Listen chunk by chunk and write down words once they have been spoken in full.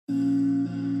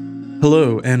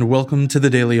Hello, and welcome to the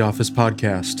Daily Office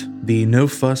Podcast, the No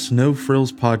Fuss, No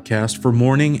Frills podcast for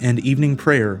morning and evening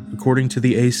prayer, according to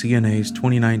the ACNA's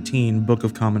 2019 Book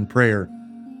of Common Prayer.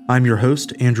 I'm your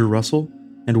host, Andrew Russell,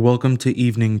 and welcome to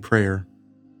evening prayer.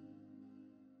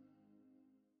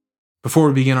 Before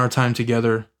we begin our time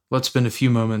together, let's spend a few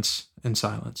moments in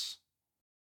silence.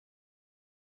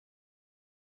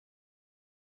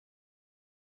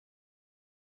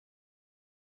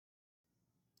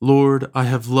 Lord, I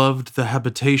have loved the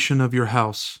habitation of your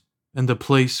house, and the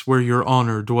place where your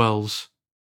honor dwells.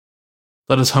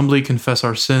 Let us humbly confess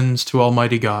our sins to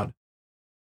Almighty God.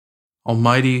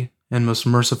 Almighty and most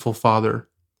merciful Father,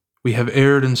 we have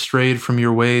erred and strayed from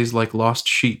your ways like lost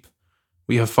sheep.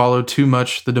 We have followed too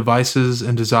much the devices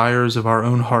and desires of our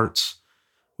own hearts.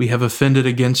 We have offended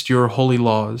against your holy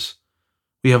laws.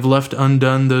 We have left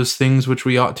undone those things which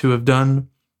we ought to have done,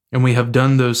 and we have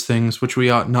done those things which we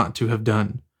ought not to have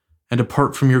done. And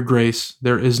apart from your grace,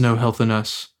 there is no health in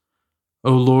us.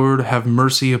 O Lord, have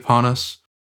mercy upon us.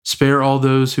 Spare all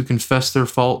those who confess their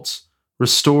faults.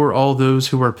 Restore all those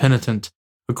who are penitent,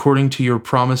 according to your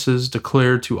promises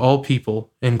declared to all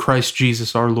people in Christ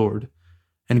Jesus our Lord.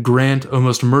 And grant, O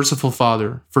most merciful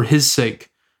Father, for his sake,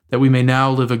 that we may now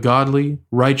live a godly,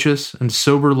 righteous, and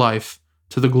sober life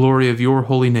to the glory of your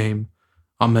holy name.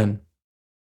 Amen.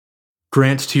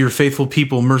 Grant to your faithful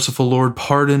people, merciful Lord,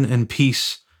 pardon and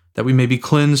peace, that we may be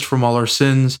cleansed from all our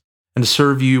sins and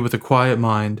serve you with a quiet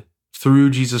mind, through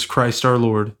Jesus Christ our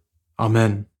Lord.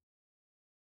 Amen.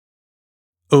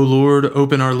 O Lord,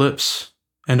 open our lips,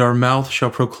 and our mouth shall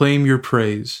proclaim your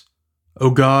praise. O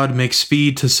God, make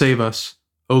speed to save us.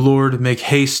 O Lord, make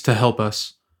haste to help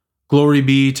us. Glory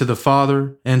be to the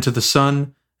Father, and to the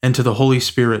Son, and to the Holy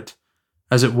Spirit,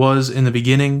 as it was in the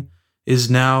beginning, is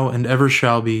now, and ever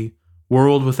shall be,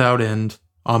 world without end.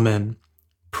 Amen.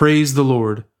 Praise the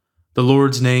Lord. The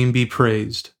Lord's name be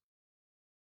praised.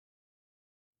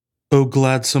 O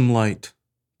gladsome light,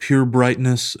 pure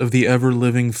brightness of the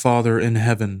ever-living Father in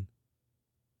heaven,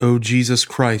 O Jesus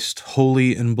Christ,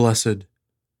 holy and blessed,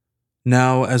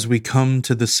 now as we come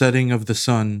to the setting of the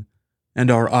sun,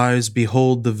 and our eyes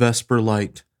behold the vesper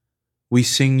light, we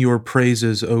sing your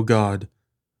praises, O God,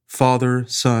 Father,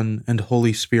 Son, and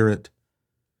Holy Spirit.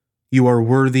 You are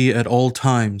worthy at all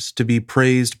times to be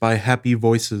praised by happy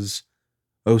voices,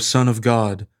 O Son of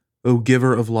God, O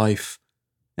Giver of life,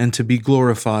 and to be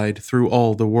glorified through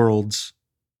all the worlds.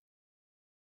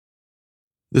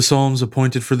 The Psalms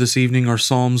appointed for this evening are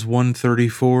Psalms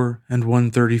 134 and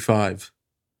 135.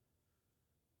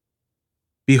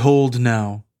 Behold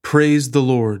now, praise the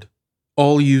Lord,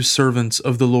 all you servants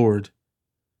of the Lord,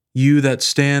 you that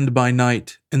stand by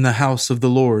night in the house of the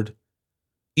Lord,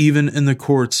 even in the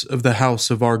courts of the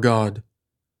house of our God.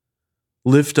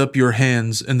 Lift up your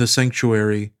hands in the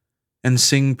sanctuary, and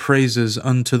sing praises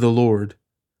unto the Lord.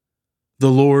 The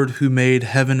Lord who made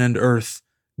heaven and earth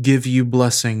give you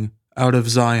blessing out of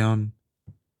Zion.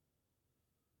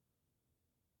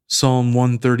 Psalm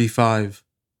 135.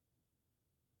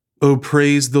 O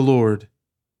praise the Lord.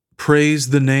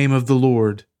 Praise the name of the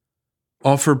Lord.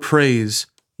 Offer praise,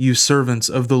 you servants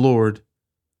of the Lord.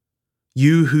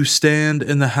 You who stand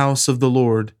in the house of the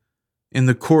Lord, in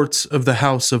the courts of the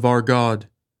house of our God.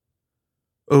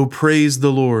 O praise the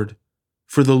Lord,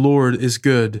 for the Lord is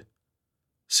good.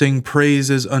 Sing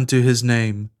praises unto his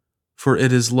name, for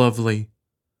it is lovely.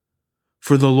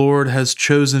 For the Lord has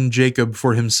chosen Jacob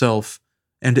for himself,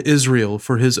 and Israel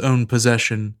for his own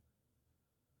possession.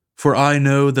 For I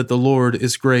know that the Lord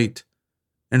is great,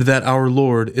 and that our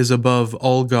Lord is above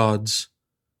all gods.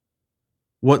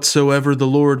 Whatsoever the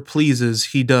Lord pleases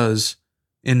he does,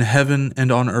 in heaven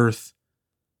and on earth,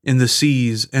 in the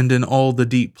seas and in all the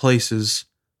deep places.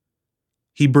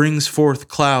 He brings forth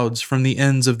clouds from the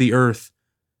ends of the earth,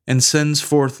 and sends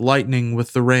forth lightning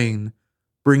with the rain,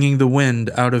 bringing the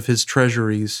wind out of his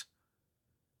treasuries.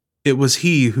 It was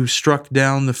he who struck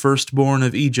down the firstborn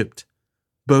of Egypt,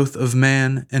 both of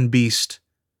man and beast.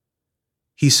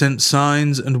 He sent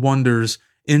signs and wonders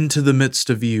into the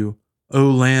midst of you, O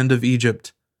land of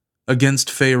Egypt, against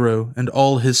Pharaoh and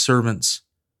all his servants.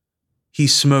 He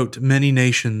smote many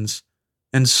nations,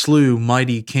 and slew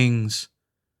mighty kings,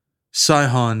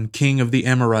 Sihon king of the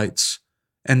Amorites,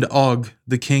 and Og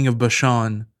the king of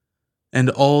Bashan, and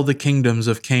all the kingdoms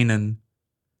of Canaan.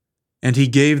 And he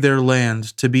gave their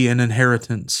land to be an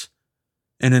inheritance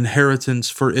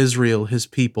for Israel his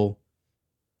people.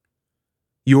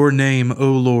 Your name,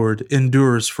 O Lord,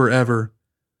 endures forever.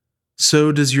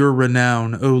 So does your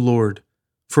renown, O Lord,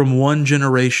 from one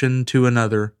generation to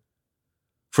another.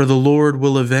 For the Lord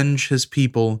will avenge his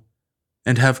people,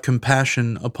 and have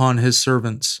compassion upon his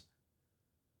servants.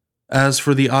 As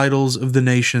for the idols of the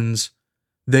nations,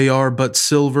 they are but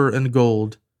silver and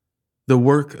gold, the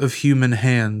work of human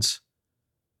hands.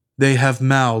 They have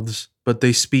mouths, but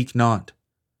they speak not.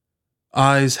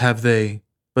 Eyes have they,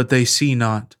 but they see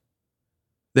not.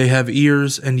 They have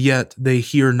ears, and yet they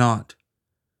hear not.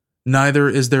 Neither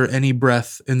is there any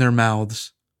breath in their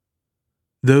mouths.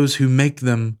 Those who make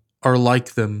them are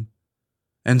like them,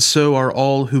 and so are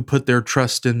all who put their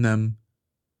trust in them.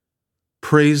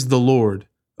 Praise the Lord,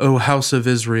 O house of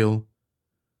Israel.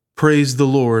 Praise the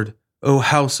Lord, O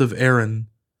house of Aaron.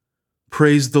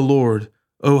 Praise the Lord,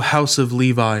 O house of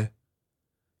Levi.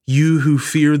 You who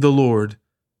fear the Lord,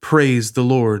 praise the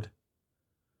Lord.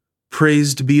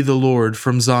 Praised be the Lord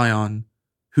from Zion,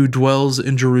 who dwells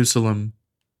in Jerusalem.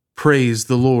 Praise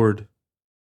the Lord.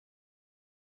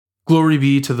 Glory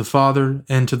be to the Father,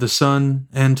 and to the Son,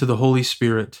 and to the Holy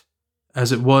Spirit,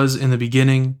 as it was in the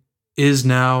beginning, is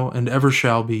now, and ever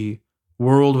shall be,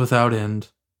 world without end.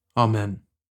 Amen.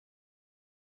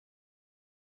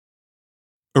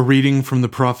 A reading from the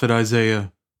prophet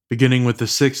Isaiah, beginning with the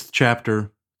 6th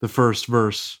chapter, the 1st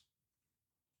verse.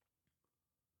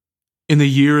 In the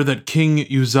year that King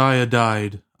Uzziah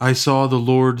died, I saw the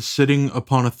Lord sitting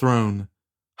upon a throne,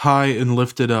 high and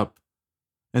lifted up,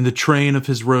 and the train of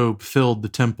his robe filled the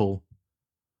temple.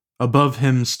 Above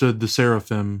him stood the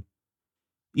seraphim.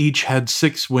 Each had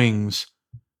 6 wings.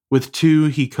 With 2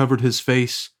 he covered his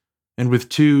face, and with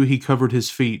 2 he covered his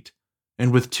feet,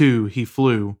 and with 2 he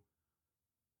flew.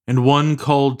 And one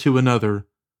called to another,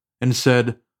 and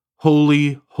said,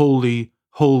 Holy, holy,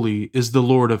 holy is the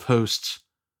Lord of hosts.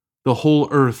 The whole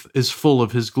earth is full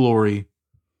of his glory.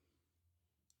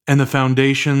 And the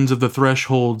foundations of the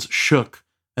thresholds shook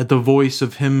at the voice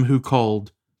of him who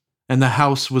called, and the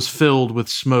house was filled with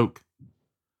smoke.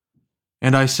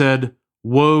 And I said,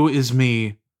 Woe is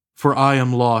me, for I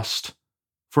am lost,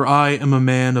 for I am a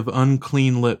man of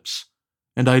unclean lips,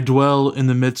 and I dwell in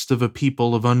the midst of a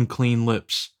people of unclean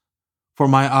lips, for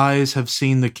my eyes have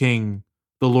seen the King,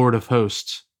 the Lord of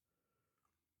hosts.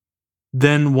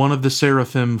 Then one of the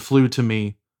seraphim flew to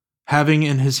me, having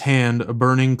in his hand a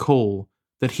burning coal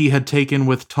that he had taken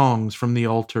with tongs from the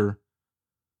altar.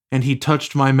 And he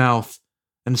touched my mouth,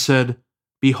 and said,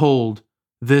 Behold,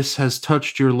 this has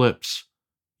touched your lips.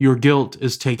 Your guilt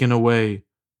is taken away,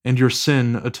 and your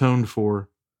sin atoned for.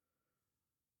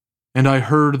 And I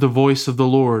heard the voice of the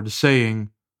Lord, saying,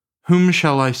 Whom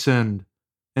shall I send,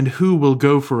 and who will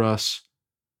go for us?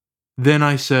 Then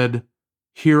I said,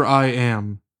 Here I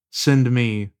am. Send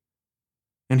me.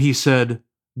 And he said,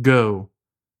 Go,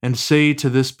 and say to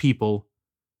this people,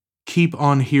 Keep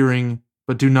on hearing,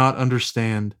 but do not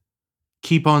understand.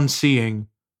 Keep on seeing,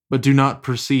 but do not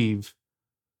perceive.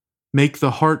 Make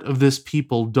the heart of this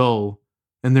people dull,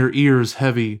 and their ears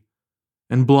heavy,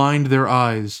 and blind their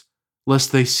eyes,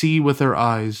 lest they see with their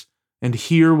eyes, and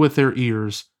hear with their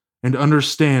ears, and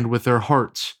understand with their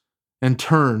hearts, and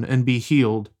turn and be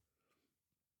healed.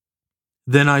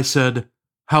 Then I said,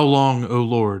 How long, O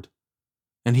Lord?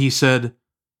 And he said,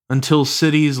 Until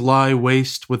cities lie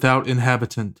waste without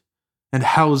inhabitant, and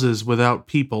houses without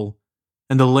people,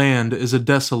 and the land is a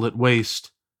desolate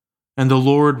waste, and the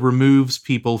Lord removes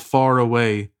people far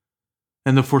away,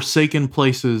 and the forsaken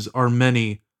places are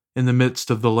many in the midst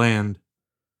of the land.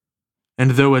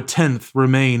 And though 1/10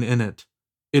 remain in it,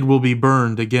 it will be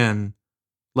burned again,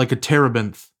 like a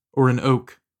terebinth or an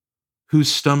oak,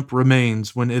 whose stump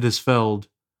remains when it is felled.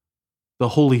 The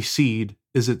holy seed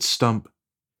is its stump.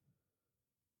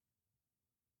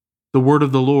 The word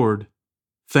of the Lord.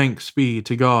 Thanks be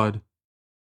to God.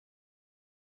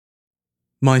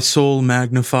 My soul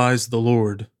magnifies the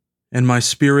Lord, and my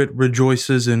spirit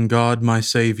rejoices in God my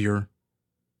Savior,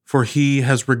 for he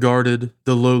has regarded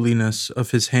the lowliness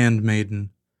of his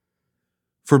handmaiden.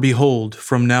 For behold,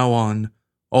 from now on,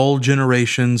 all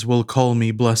generations will call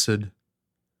me blessed.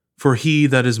 For he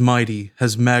that is mighty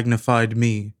has magnified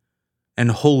me,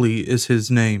 and holy is his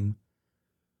name.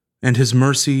 And his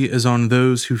mercy is on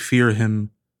those who fear him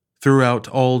throughout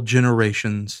all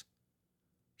generations.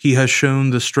 He has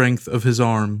shown the strength of his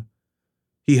arm.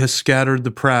 He has scattered the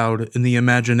proud in the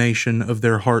imagination of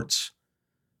their hearts.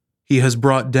 He has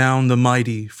brought down the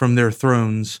mighty from their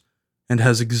thrones, and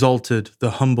has exalted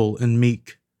the humble and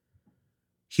meek.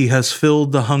 He has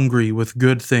filled the hungry with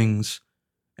good things,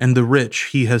 and the rich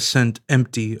he has sent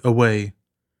empty away.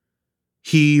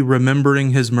 He,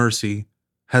 remembering his mercy,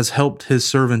 has helped his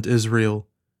servant Israel,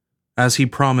 as he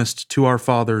promised to our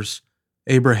fathers,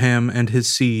 Abraham and his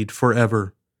seed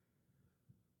forever.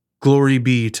 Glory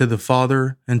be to the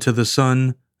Father, and to the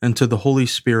Son, and to the Holy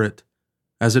Spirit,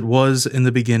 as it was in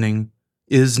the beginning,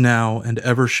 is now, and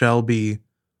ever shall be,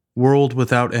 world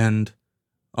without end.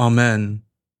 Amen.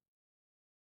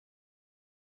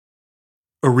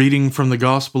 A reading from the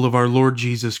Gospel of our Lord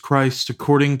Jesus Christ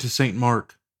according to St.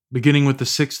 Mark, beginning with the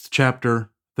 6th chapter,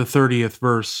 the 30th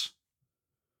verse.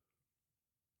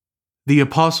 The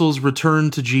apostles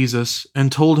returned to Jesus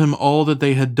and told him all that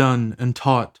they had done and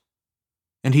taught.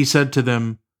 And he said to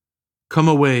them, "Come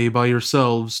away by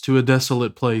yourselves to a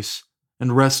desolate place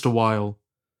and rest a while."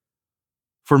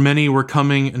 For many were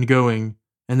coming and going,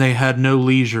 and they had no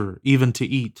leisure even to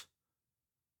eat.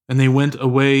 And they went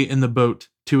away in the boat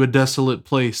to a desolate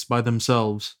place by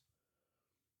themselves.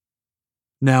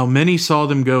 Now many saw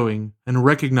them going and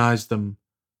recognized them,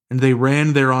 and they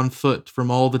ran there on foot from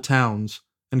all the towns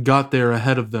and got there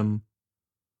ahead of them.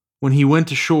 When he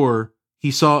went ashore,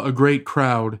 he saw a great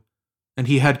crowd, and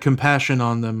he had compassion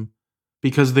on them,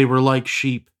 because they were like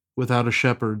sheep without a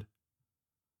shepherd.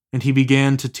 And he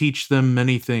began to teach them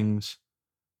many things.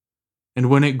 And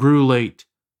when it grew late,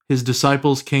 his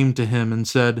disciples came to him and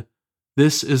said,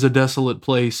 "This is a desolate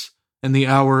place, and the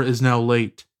hour is now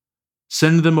late.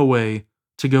 Send them away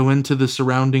to go into the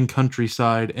surrounding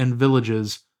countryside and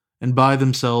villages and buy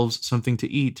themselves something to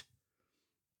eat."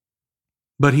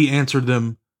 But he answered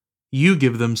them, "You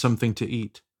give them something to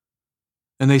eat."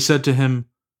 And they said to him,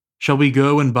 "Shall we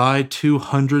go and buy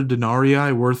 200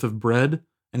 denarii worth of bread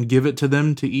and give it to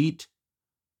them to eat?"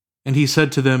 And he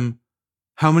said to them,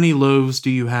 "How many loaves do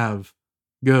you have?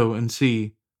 Go and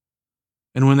see."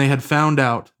 And when they had found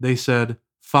out, they said,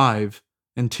 5,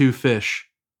 and 2 fish.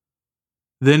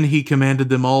 Then he commanded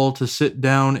them all to sit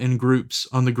down in groups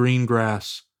on the green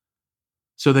grass.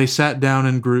 So they sat down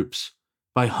in groups,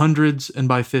 by hundreds and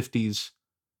by 50s.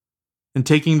 And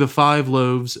taking the 5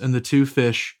 loaves and the 2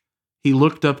 fish, he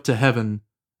looked up to heaven,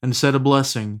 and said a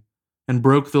blessing, and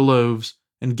broke the loaves,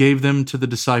 and gave them to the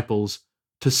disciples,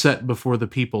 to set before the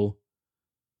people.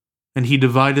 And he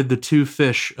divided the 2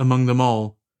 fish among them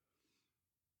all.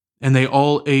 And they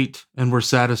all ate and were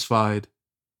satisfied.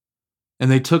 And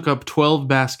they took up 12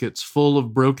 baskets full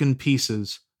of broken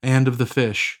pieces and of the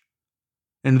fish.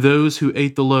 And those who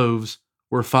ate the loaves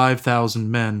were 5,000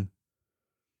 men.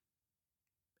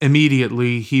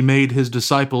 Immediately he made his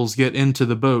disciples get into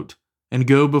the boat and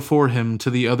go before him to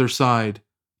the other side,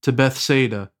 to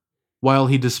Bethsaida, while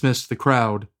he dismissed the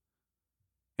crowd.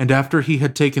 And after he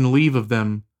had taken leave of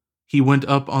them, he went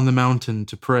up on the mountain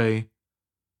to pray.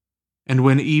 And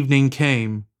when evening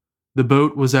came, the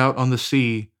boat was out on the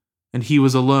sea, and he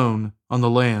was alone on the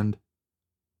land.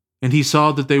 And he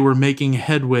saw that they were making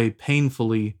headway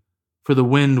painfully, for the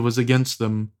wind was against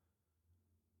them.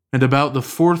 And about the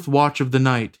 4th watch of the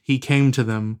night he came to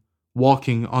them,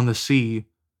 walking on the sea.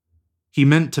 He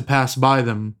meant to pass by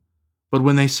them, but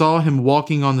when they saw him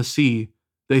walking on the sea,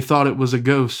 they thought it was a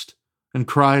ghost, and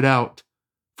cried out,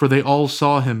 for they all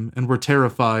saw him and were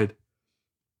terrified.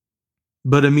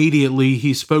 But immediately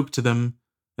he spoke to them,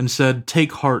 and said,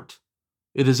 "Take heart,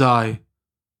 it is I,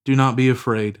 do not be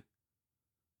afraid."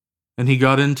 And he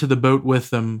got into the boat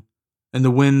with them, and the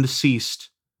wind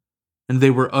ceased, and they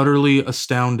were utterly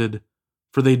astounded,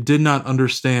 for they did not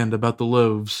understand about the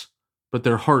loaves, but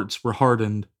their hearts were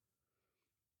hardened.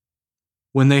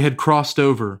 When they had crossed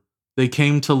over, they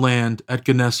came to land at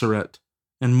Gennesaret,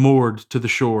 and moored to the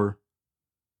shore.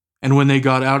 And when they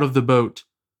got out of the boat,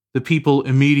 the people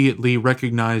immediately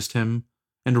recognized him,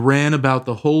 and ran about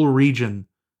the whole region,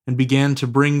 and began to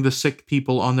bring the sick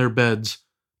people on their beds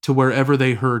to wherever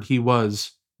they heard he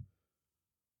was.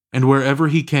 And wherever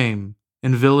he came,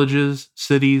 in villages,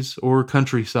 cities, or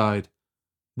countryside,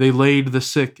 they laid the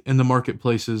sick in the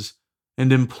marketplaces,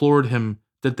 and implored him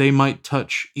that they might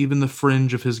touch even the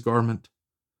fringe of his garment.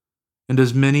 And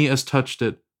as many as touched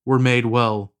it were made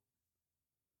well.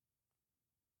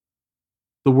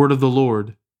 The word of the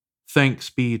Lord. Thanks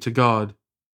be to God.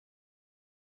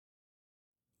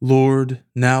 Lord,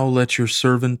 now let your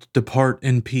servant depart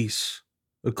in peace,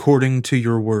 according to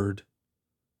your word.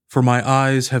 For my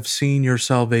eyes have seen your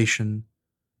salvation,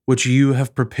 which you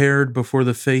have prepared before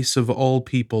the face of all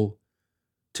people,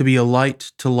 to be a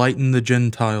light to lighten the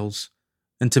Gentiles,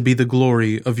 and to be the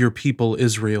glory of your people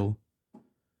Israel.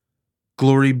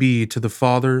 Glory be to the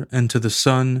Father, and to the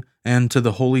Son, and to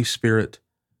the Holy Spirit,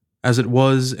 as it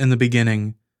was in the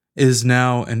beginning, is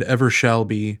now, and ever shall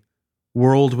be,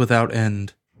 world without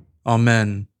end.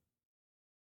 Amen.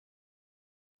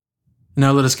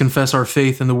 Now let us confess our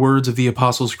faith in the words of the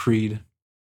Apostles' Creed.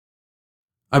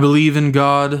 I believe in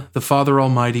God, the Father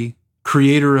Almighty,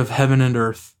 creator of heaven and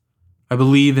earth. I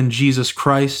believe in Jesus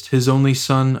Christ, his only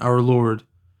Son, our Lord.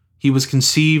 He was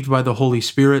conceived by the Holy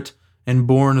Spirit and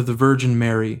born of the Virgin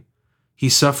Mary. He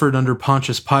suffered under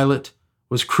Pontius Pilate,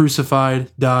 was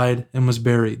crucified, died, and was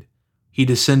buried. He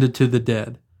descended to the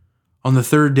dead. On the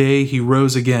third day he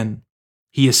rose again.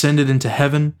 He ascended into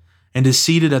heaven and is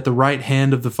seated at the right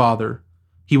hand of the Father.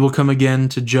 He will come again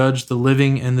to judge the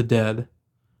living and the dead.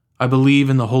 I believe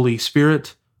in the Holy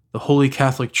Spirit, the Holy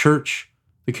Catholic Church,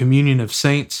 the communion of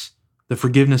saints, the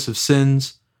forgiveness of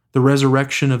sins, the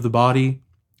resurrection of the body,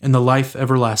 and the life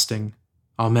everlasting.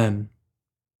 Amen.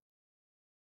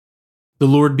 The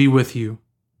Lord be with you,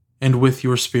 and with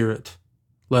your spirit.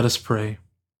 Let us pray.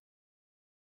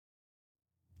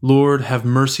 Lord, have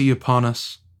mercy upon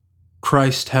us.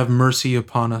 Christ, have mercy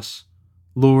upon us.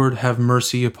 Lord, have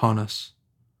mercy upon us.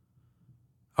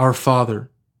 Our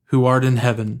Father, who art in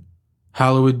heaven,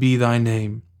 hallowed be thy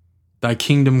name. Thy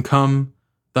kingdom come,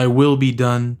 thy will be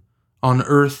done, on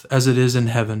earth as it is in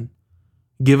heaven.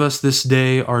 Give us this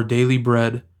day our daily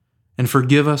bread, and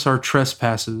forgive us our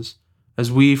trespasses,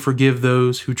 as we forgive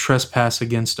those who trespass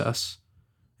against us.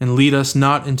 And lead us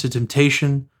not into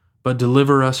temptation, but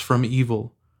deliver us from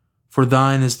evil. For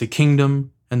thine is the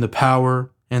kingdom, and the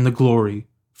power, and the glory,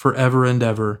 forever and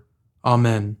ever.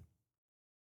 Amen.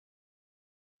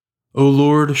 O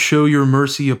Lord, show your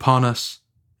mercy upon us,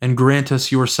 and grant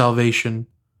us your salvation.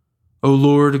 O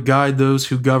Lord, guide those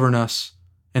who govern us,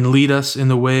 and lead us in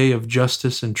the way of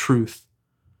justice and truth.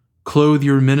 Clothe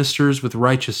your ministers with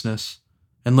righteousness,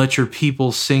 and let your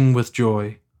people sing with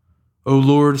joy. O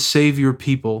Lord, save your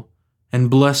people, and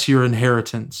bless your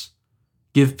inheritance.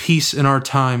 Give peace in our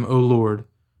time, O Lord,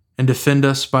 and defend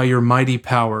us by your mighty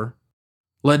power.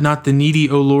 Let not the needy,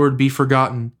 O Lord, be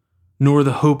forgotten, nor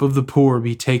the hope of the poor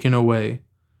be taken away.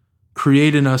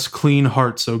 Create in us clean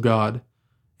hearts, O God,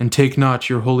 and take not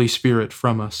your Holy Spirit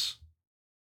from us.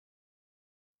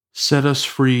 Set us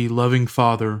free, loving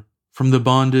Father, from the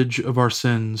bondage of our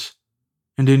sins,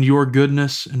 and in your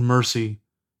goodness and mercy,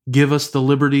 give us the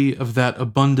liberty of that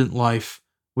abundant life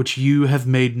which you have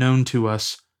made known to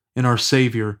us in our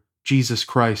Savior, Jesus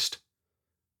Christ,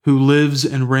 who lives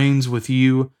and reigns with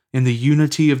you in the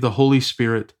unity of the Holy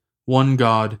Spirit, one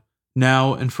God,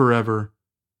 now and forever.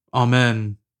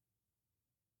 Amen.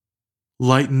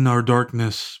 Lighten our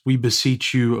darkness, we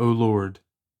beseech you, O Lord,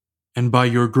 and by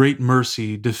your great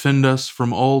mercy defend us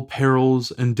from all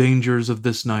perils and dangers of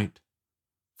this night,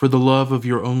 for the love of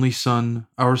your only Son,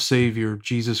 our Savior,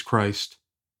 Jesus Christ.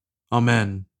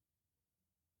 Amen.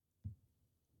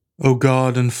 O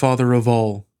God and Father of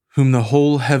all, whom the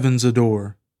whole heavens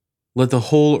adore, let the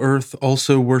whole earth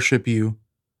also worship you,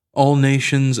 all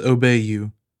nations obey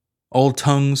you, all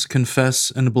tongues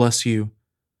confess and bless you,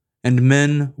 and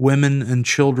men, women, and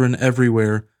children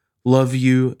everywhere love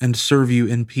you and serve you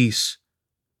in peace.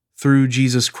 Through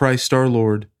Jesus Christ our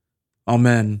Lord.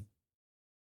 Amen.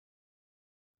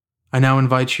 I now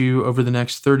invite you over the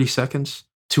next 30 seconds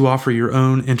to offer your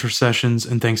own intercessions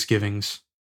and thanksgivings.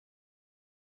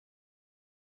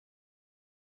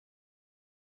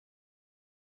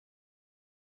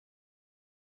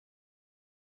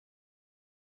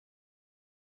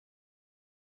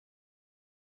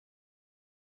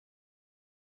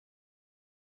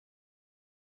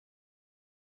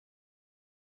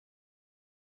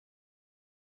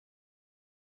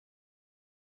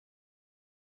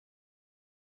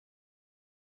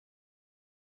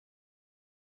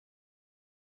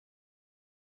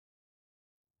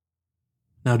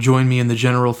 Now join me in the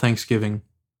general thanksgiving.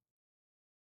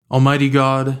 Almighty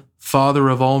God, Father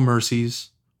of all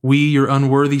mercies, we, your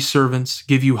unworthy servants,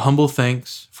 give you humble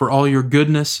thanks for all your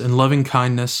goodness and loving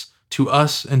kindness to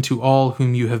us and to all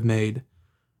whom you have made.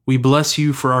 We bless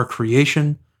you for our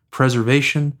creation,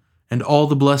 preservation, and all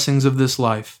the blessings of this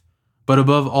life, but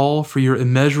above all for your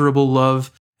immeasurable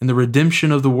love and the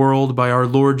redemption of the world by our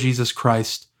Lord Jesus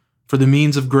Christ, for the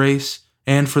means of grace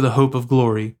and for the hope of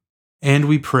glory. And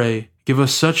we pray, give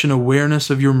us such an awareness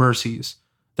of your mercies,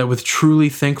 that with truly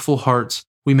thankful hearts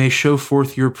we may show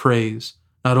forth your praise,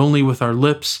 not only with our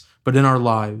lips, but in our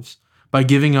lives, by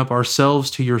giving up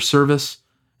ourselves to your service,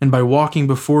 and by walking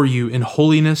before you in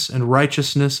holiness and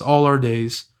righteousness all our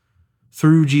days.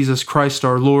 Through Jesus Christ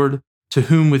our Lord, to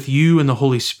whom with you and the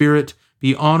Holy Spirit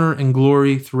be honor and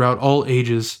glory throughout all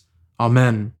ages.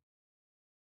 Amen.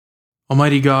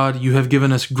 Almighty God, you have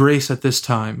given us grace at this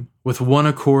time, with one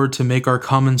accord to make our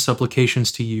common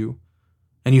supplications to you.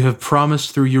 And you have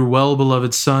promised through your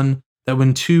well-beloved Son that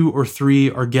when 2 or 3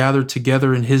 are gathered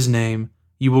together in his name,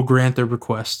 you will grant their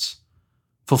requests.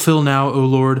 Fulfill now, O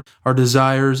Lord, our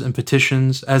desires and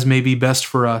petitions as may be best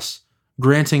for us,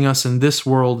 granting us in this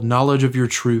world knowledge of your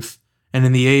truth, and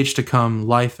in the age to come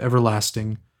life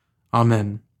everlasting.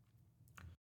 Amen.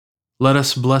 Let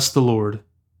us bless the Lord.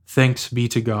 Thanks be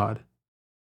to God.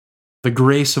 The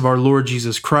grace of our Lord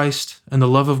Jesus Christ, and the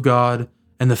love of God,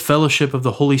 and the fellowship of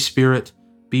the Holy Spirit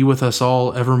be with us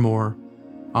all evermore.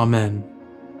 Amen.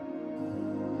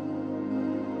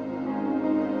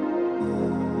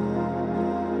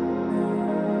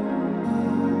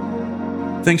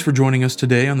 Thanks for joining us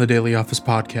today on the Daily Office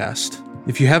Podcast.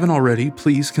 If you haven't already,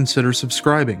 please consider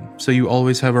subscribing so you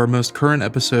always have our most current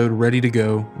episode ready to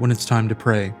go when it's time to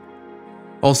pray.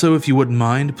 Also, if you wouldn't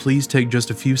mind, please take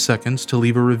just a few seconds to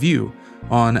leave a review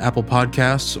on Apple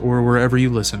Podcasts or wherever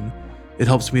you listen. It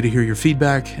helps me to hear your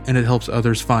feedback, and it helps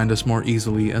others find us more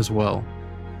easily as well.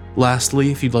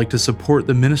 Lastly, if you'd like to support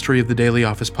the ministry of the Daily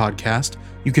Office Podcast,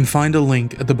 you can find a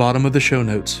link at the bottom of the show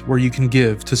notes where you can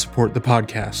give to support the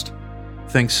podcast.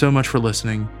 Thanks so much for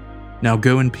listening. Now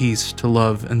go in peace to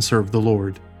love and serve the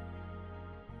Lord.